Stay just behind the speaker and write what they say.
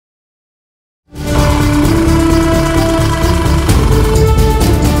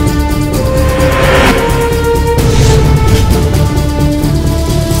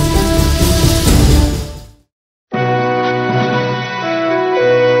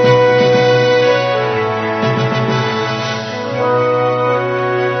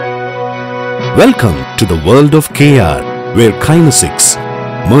Welcome to the world of Kayarr, where kinesics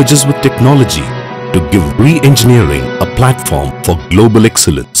merges with technology to give re-engineering a platform for global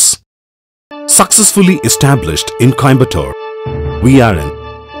excellence. Successfully established in Coimbatore, we are an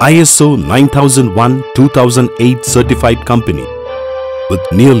ISO 9001-2008 certified company with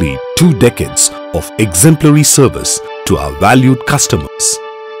nearly 2 decades of exemplary service to our valued customers.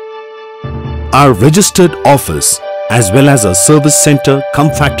 Our registered office as well as our service center cum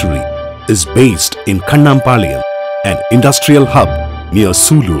factory is based in Kannampalayam, an industrial hub near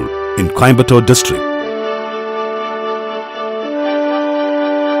Sulur in Coimbatore district.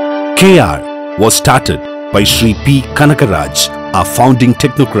 Kayarr was started by Shri P. Kanakaraj, our founding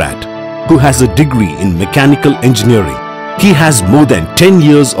technocrat, who has a degree in mechanical engineering. He has more than 10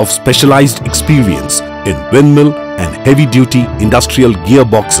 years of specialized experience in windmill and heavy-duty industrial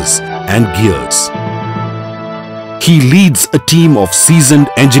gearboxes and gears. He leads a team of seasoned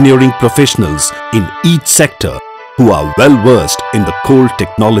engineering professionals in each sector who are well versed in the core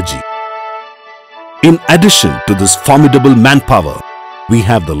technology. In addition to this formidable manpower, we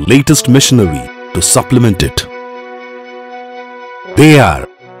have the latest machinery to supplement it. They are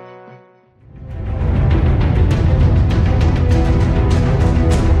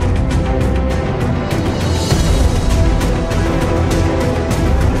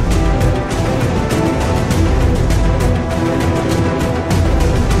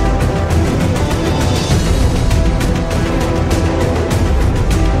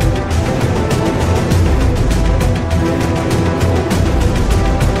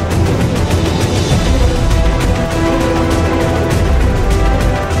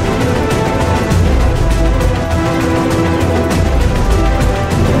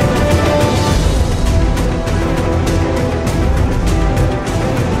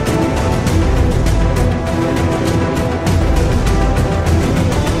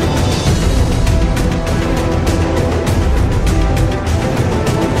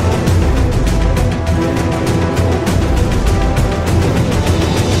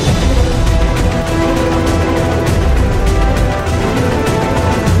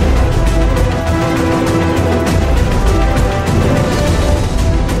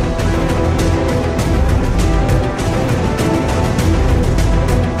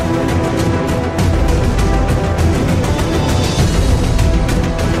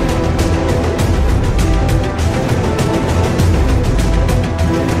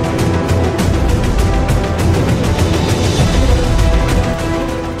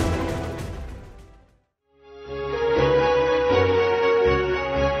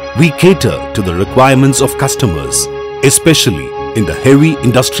we cater to the requirements of customers, especially in the heavy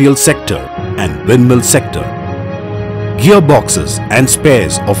industrial sector and windmill sector. Gearboxes and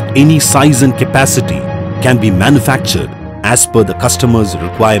spares of any size and capacity can be manufactured as per the customer's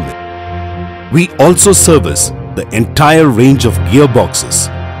requirement. We also service the entire range of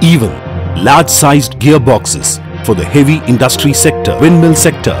gearboxes, even large-sized gearboxes for the heavy industry sector, windmill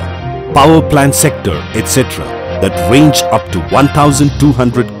sector, power plant sector, etc. that range up to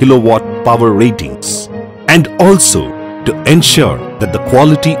 1200 kilowatt power ratings, and also to ensure that the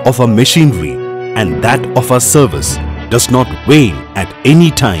quality of our machinery and that of our service does not wane at any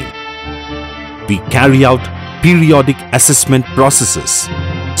time. We carry out periodic assessment processes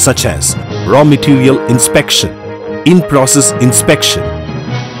such as raw material inspection, in-process inspection,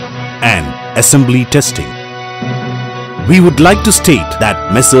 and assembly testing. We would like to state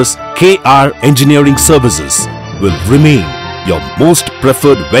that Messrs. Kayarr Engineering Services will remain your most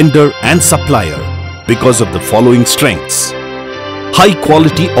preferred vendor and supplier because of the following strengths: high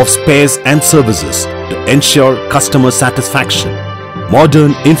quality of spares and services to ensure customer satisfaction,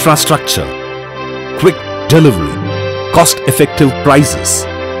 modern infrastructure, quick delivery, cost-effective prices,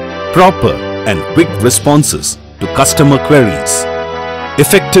 proper and quick responses to customer queries,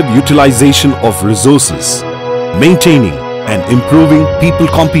 effective utilization of resources, maintaining and improving people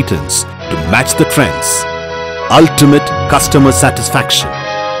competence to match the trends, ultimate customer satisfaction.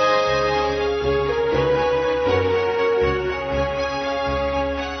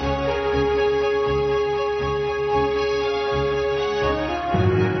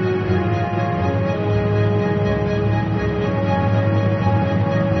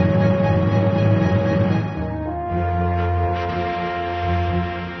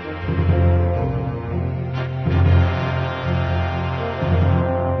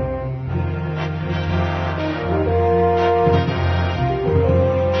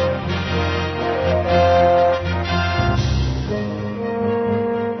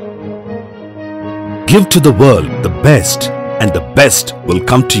 Give to the world the best, and the best will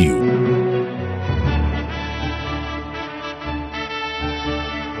come to you.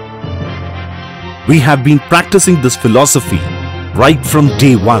 We have been practicing this philosophy right from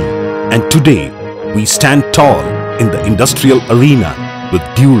day one, and today we stand tall in the industrial arena with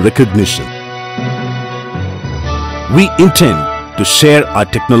due recognition. We intend to share our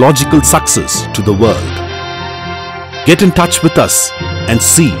technological success to the world. Get in touch with us and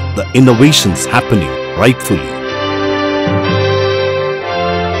see the innovations happening rightfully.